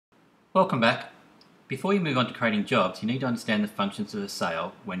Welcome back. Before you move on to creating jobs, you need to understand the functions of a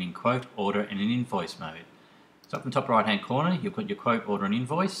sale when in quote, order and in invoice mode. So up in the top right hand corner, you've got your quote, order and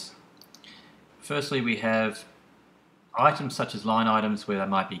invoice. Firstly, we have items such as line items where they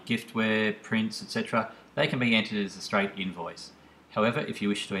might be giftware, prints, etc. They can be entered as a straight invoice. However, if you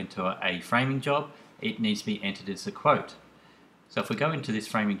wish to enter a framing job, it needs to be entered as a quote. So if we go into this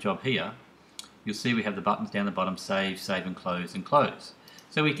framing job here, you'll see we have the buttons down the bottom, save, save and close and close.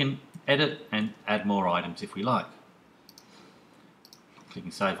 So we can edit and add more items if we like.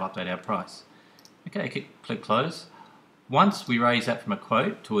 Clicking save will update our price. Okay, click close. Once we raise that from a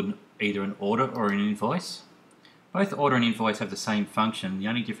quote to either an order or an invoice, both order and invoice have the same function. The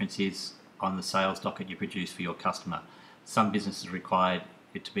only difference is on the sales docket you produce for your customer. Some businesses require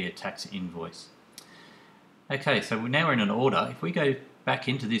it to be a tax invoice. Okay, so now we're in an order. If we go back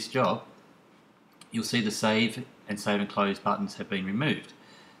into this job, you'll see the save and close buttons have been removed.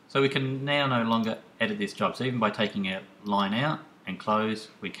 So we can now no longer edit this job. So even by taking a line out and close,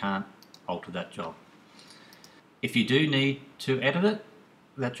 we can't alter that job. If you do need to edit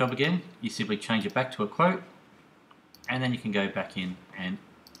that job again, you simply change it back to a quote, and then you can go back in and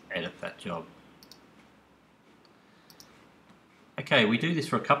edit that job. Okay, we do this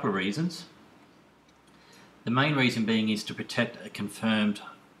for a couple of reasons. The main reason being is to protect a confirmed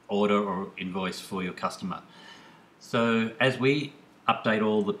order or invoice for your customer. So as we update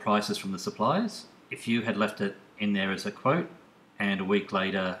all the prices from the suppliers, if you had left it in there as a quote and a week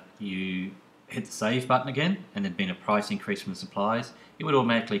later you hit the save button again and there'd been a price increase from the suppliers, it would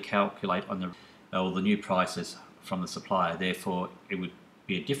automatically calculate on the new prices from the supplier. Therefore, it would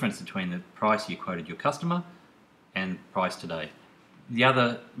be a difference between the price you quoted your customer and price today. The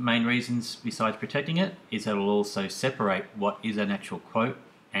other main reasons besides protecting it is that it will also separate what is an actual quote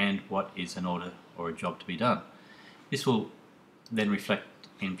and what is an order or a job to be done. This will then reflect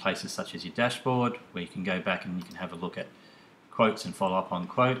in places such as your dashboard, where you can go back and you can have a look at quotes and follow up on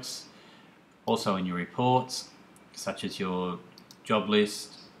quotes. Also in your reports, such as your job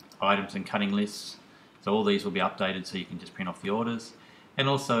list, items and cutting lists. So all these will be updated so you can just print off the orders. And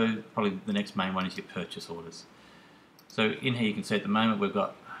also probably the next main one is your purchase orders. So in here you can see at the moment we've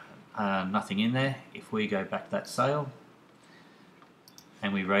got nothing in there. If we go back to that sale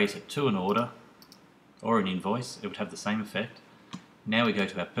and we raise it to an order or an invoice, it would have the same effect. Now we go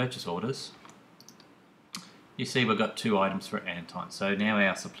to our purchase orders. You see we've got 2 items for Anton. So now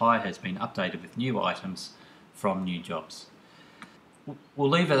our supply has been updated with new items from new jobs. We'll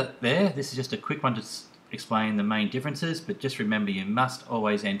leave it there. This is just a quick one to explain the main differences, but just remember you must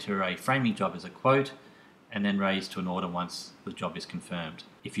always enter a framing job as a quote and then raise to an order once the job is confirmed.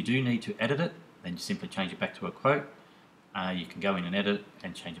 If you do need to edit it, then you simply change it back to a quote. You can go in and edit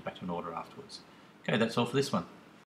and change it back to an order afterwards. Okay, that's all for this one.